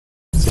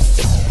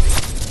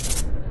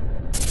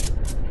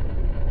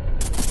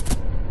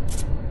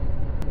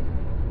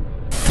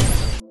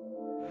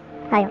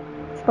ഹായോ,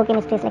 spooky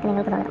മിസ്റ്ററീസിലേക്ക്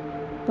നിങ്ങൾക്ക് സ്വാഗതം.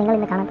 നിങ്ങൾ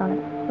ഇന്ന് കാണാൻ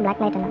പോകുന്നത്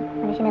ബ്ലാക്ക് നൈറ്റ് എന്ന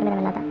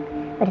മനുഷ്യനിർമ്മിതമല്ലാത്ത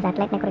ഒരു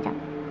സാറ്റലൈറ്റിനെ കുറിച്ചാണ്.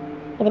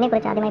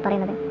 ഇതിനെക്കുറിച്ച് ആദ്യമായി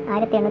പറയുന്നത്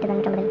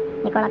 1899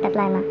 നിക്കോള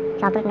ടെസ്ല എന്ന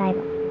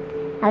ശാസ്ത്രജ്ഞനായിരുന്നു.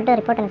 അവരുടെ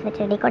റിപ്പോർട്ട്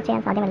അനുസരിച്ച് ഡീകോഡ്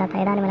ചെയ്യാൻ സാധ്യമല്ലാത്ത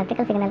ഏതാനും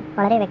ഇലക്ട്രിക്കൽ സിഗ്നൽ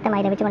വളരെ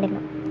വ്യക്തമായി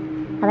ലഭിച്ചുകൊണ്ടിരുന്നു.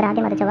 അവർ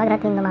ആദ്യം അത്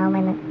ചൊവ്വാഗ്രഹത്തിൽ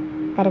നിന്നുമാവുമെന്ന്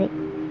കരുതി.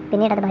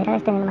 പിന്നീട് അത്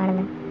ബഹിരാകാശത്തിൽ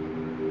നിന്നുമാണെന്ന്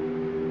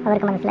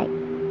അവർക്ക് മനസ്സിലായി.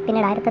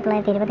 പിന്നീട്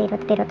 1920,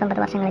 21,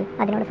 29 വർഷങ്ങളിൽ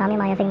അതിനോട്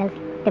സാമ്യമായ സിഗ്നൽസ്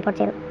റിപ്പോർട്ട്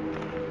ചെയ്തു.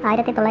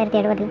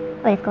 1970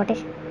 ഒരു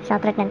സ്കോട്ടിഷ്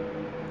ശാസ്ത്രജ്ഞൻ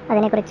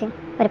അതിനെക്കുറിച്ച്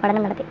ഒരു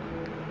പഠനം നടത്തി.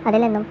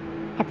 അതിൽ നിന്നും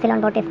എപ്സിലോൺ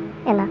ബോട്ടിസ്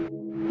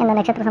എന്ന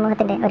നക്ഷത്ര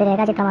സമൂഹത്തിൻ്റെ ഒരു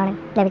രേഖാചിത്രമാണ്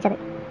ലഭിച്ചത്.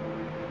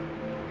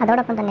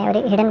 അതോടൊപ്പം തന്നെ ഒരു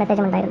ഹിഡൻ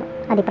മെസ്സേജും ഉണ്ടായിരുന്നു.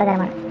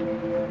 അതിപ്രകാരമാണ്: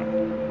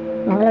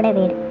 ഞങ്ങളുടെ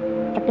വീട്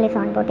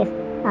എപ്സിലോൺ ബോട്ടിസ്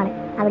ആണ്.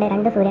 അവിടെ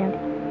 2 സൂര്യനുണ്ട്.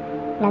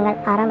 ഞങ്ങൾ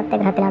 6ാമത്തെ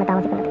ഗ്രഹത്തിലാണ്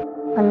താമസിക്കുന്നത്.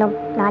 1ഉം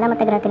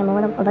 4ാമത്തെ ഗ്രഹത്തിന്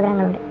 3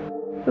 ഉപഗ്രഹങ്ങളുണ്ട്.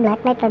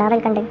 ബ്ലാക്ക് നൈറ്റ്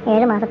റഡാറിൽ കണ്ട്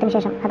 7 മാസത്തിന്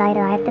ശേഷം,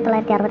 അതായത്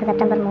 1960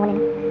 സെപ്റ്റംബർ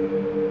 3-ന്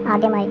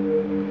ആദ്യമായി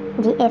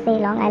GAC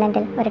ലോങ്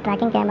ഐലൻഡിൽ ഒരു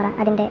ട്രാക്കിംഗ് ക്യാമറ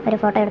അതിൻ്റെ ഒരു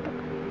ഫോട്ടോ എടുത്തു.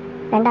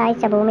 2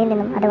 ആഴ്ച ഭൂമിയിൽ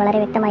നിന്നും അത് വളരെ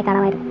വ്യക്തമായി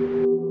കാണാമായിരുന്നു.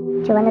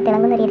 ചുവന്ന്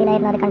തിളങ്ങുന്ന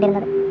രീതിയിലായിരുന്നു അത്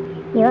കണ്ടിരുന്നത്.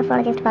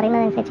 യുഎഫോളജിസ്റ്റ്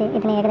പറയുന്നതനുസരിച്ച്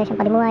ഇതിന് ഏകദേശം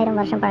 13,000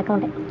 വർഷം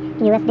പഴക്കമുണ്ട്.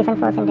 US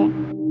ഡിഫൻസ് ഫോഴ്സിൻ്റെ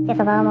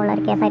സ്വഭാവമുള്ള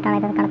ഒരു കേസായിട്ടാണ്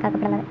ഇത്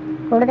കണക്കാക്കപ്പെടുന്നത്.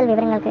 കൂടുതൽ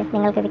വിവരങ്ങൾക്ക്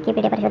നിങ്ങൾക്ക്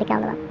വിക്കിപീഡിയ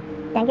പരിശോധിക്കാവുന്നതാണ്.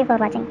 Thank you for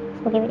watching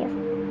spooky videos.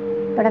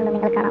 തുടർന്ന്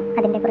നിങ്ങൾ കാണാം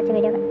അതിൻ്റെ കുറച്ച്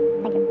വീഡിയോകൾ.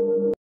 Thank you.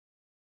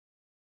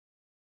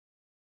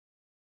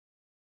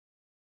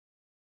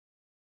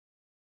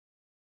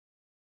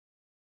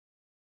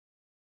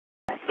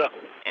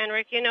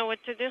 Enric, you know what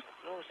to do?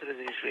 Ну, с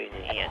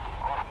разрешения. Yes.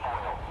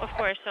 Of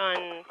course, on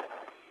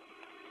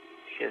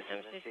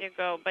Сейчас. as you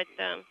go, but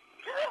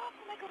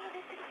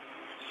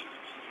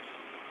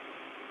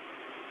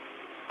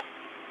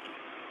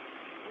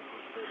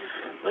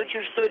Ну,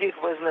 чуть что их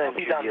мы знаем,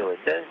 что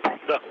делать, да?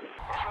 Да.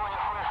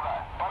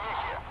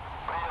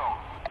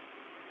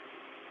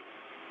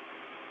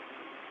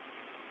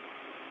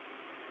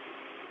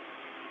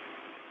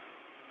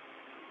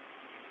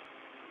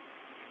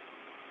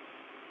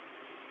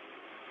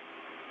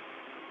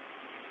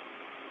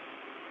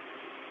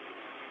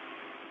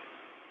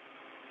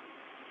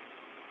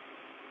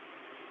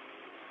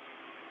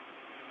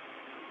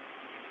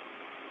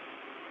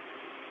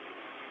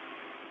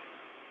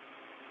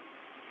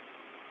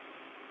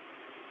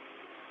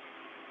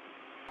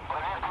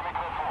 Проверьте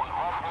микрофон.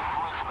 Вас не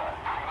слышно.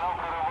 Сигнал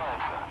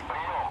прерывается.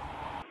 Прием.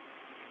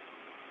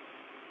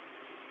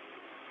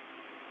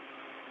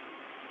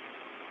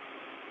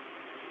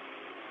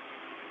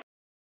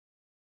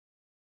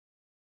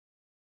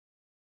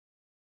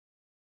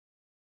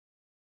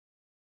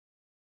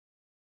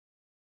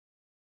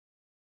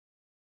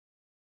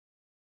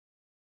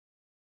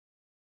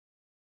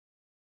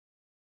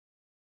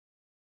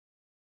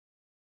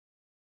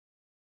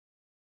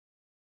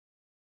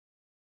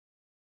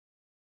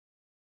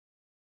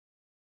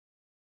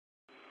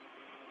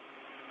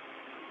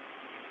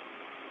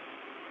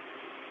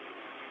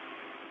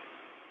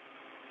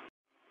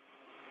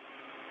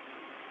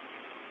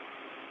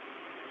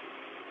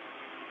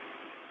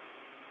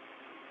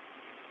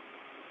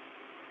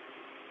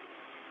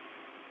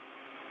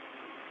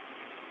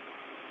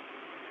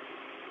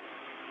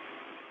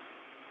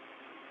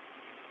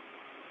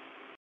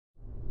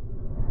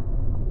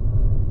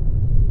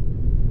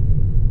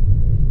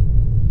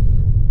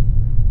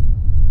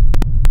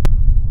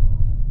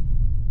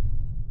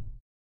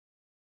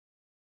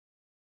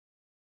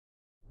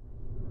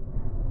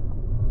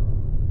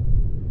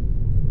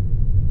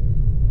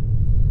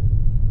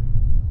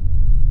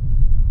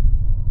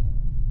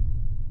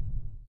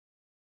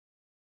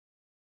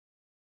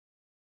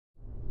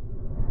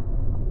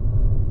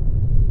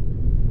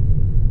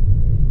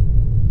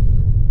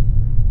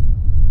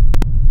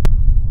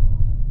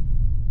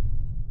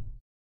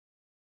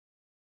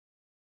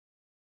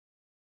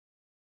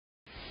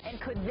 And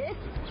could this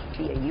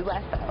be a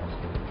UFO?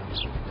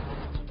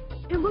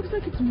 It looks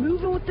like it's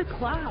moving with the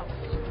clouds.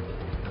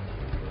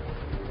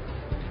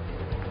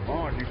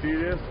 Oh, did you see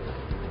this?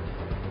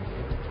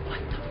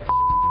 What the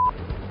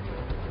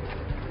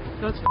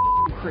That's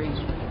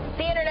crazy.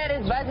 The internet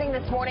is buzzing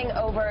this morning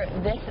over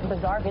this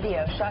bizarre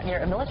video shot near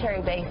a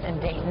military base in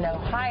Dayton,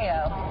 Ohio,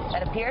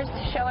 that appears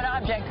to show an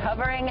object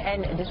hovering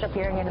and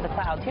disappearing into the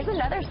clouds. Here's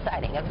another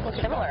sighting of a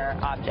similar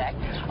object,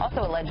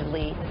 also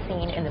allegedly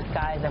seen in the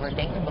skies over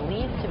Dayton,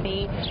 believed to be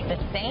the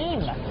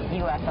same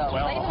UFO.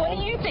 Clayton, what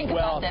do you think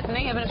about this? And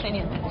then you have an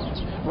opinion.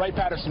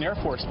 Wright-Patterson Air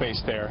Force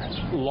Base there,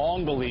 long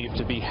believed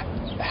to be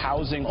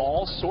housing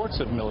all sorts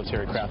of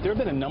military craft. There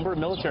have been a number of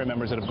military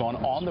members that have gone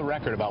on the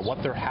record about what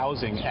they're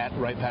housing at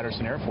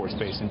Wright-Patterson Air Force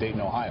Base in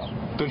Dayton, Ohio.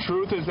 The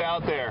truth is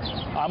out there.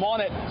 I'm on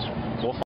it. We'll